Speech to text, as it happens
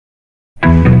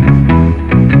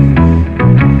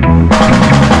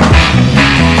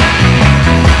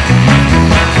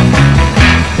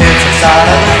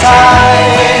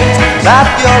that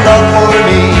your love for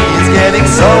me is getting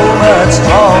so much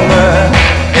stronger.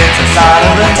 It's a sign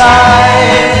of the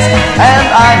times, and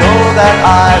I know that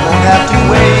I won't have to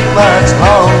wait much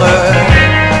longer.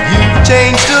 You've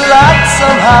changed a lot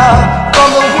somehow from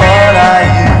the one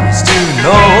I used to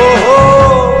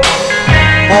know.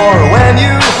 For when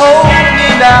you hold me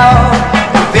now,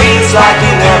 it feels like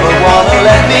you never wanna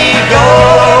let me go.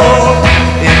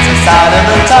 It's a sign of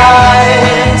the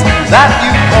times that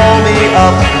you call me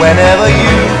up whenever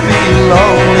you feel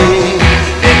lonely.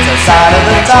 It's a sign of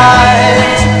the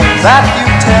times that you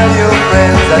tell your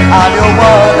friends that I'm your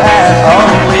one and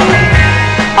only.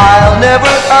 I'll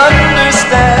never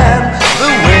understand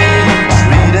the way you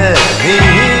treated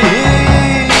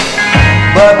me,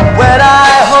 but when I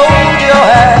hold your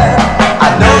hand, I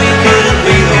know you couldn't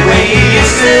be the way you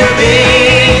used to be.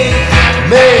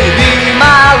 Maybe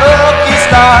my lucky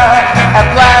star at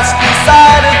last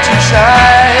decided to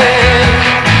shine.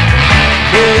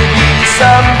 Maybe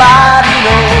somebody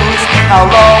knows how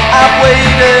long I've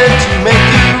waited to make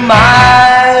you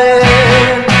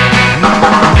mine.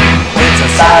 It's a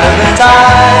sign of the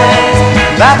times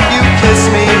that you kiss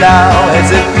me now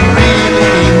as if you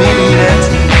really mean it.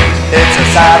 It's a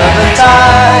sign of the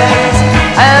times,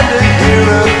 and a year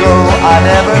ago I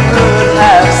never could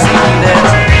have seen it.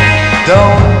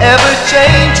 Don't ever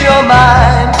change your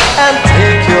mind and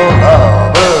take your love